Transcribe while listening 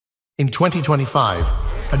In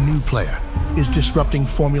 2025, a new player is disrupting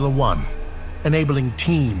Formula One, enabling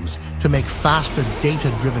teams to make faster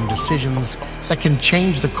data-driven decisions that can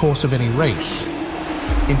change the course of any race.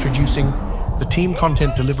 Introducing the Team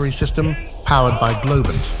Content Delivery System powered by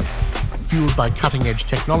Globant. Fueled by cutting-edge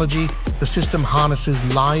technology, the system harnesses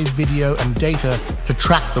live video and data to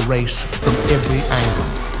track the race from every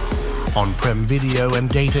angle. On-prem video and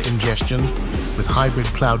data ingestion with hybrid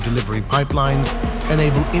cloud delivery pipelines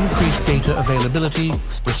enable increased data availability,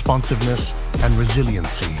 responsiveness, and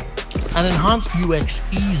resiliency. An enhanced UX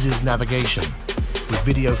eases navigation, with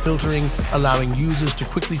video filtering allowing users to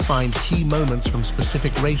quickly find key moments from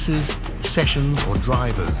specific races, sessions, or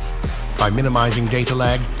drivers. By minimizing data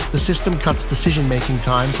lag, the system cuts decision-making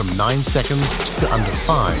time from 9 seconds to under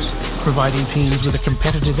 5, providing teams with a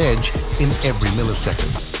competitive edge in every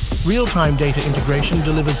millisecond. Real-time data integration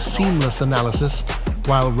delivers seamless analysis,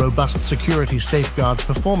 while robust security safeguards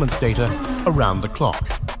performance data around the clock.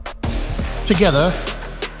 Together,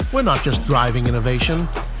 we're not just driving innovation,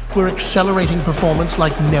 we're accelerating performance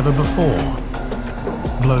like never before.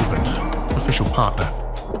 Globant, official partner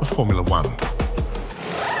of Formula One.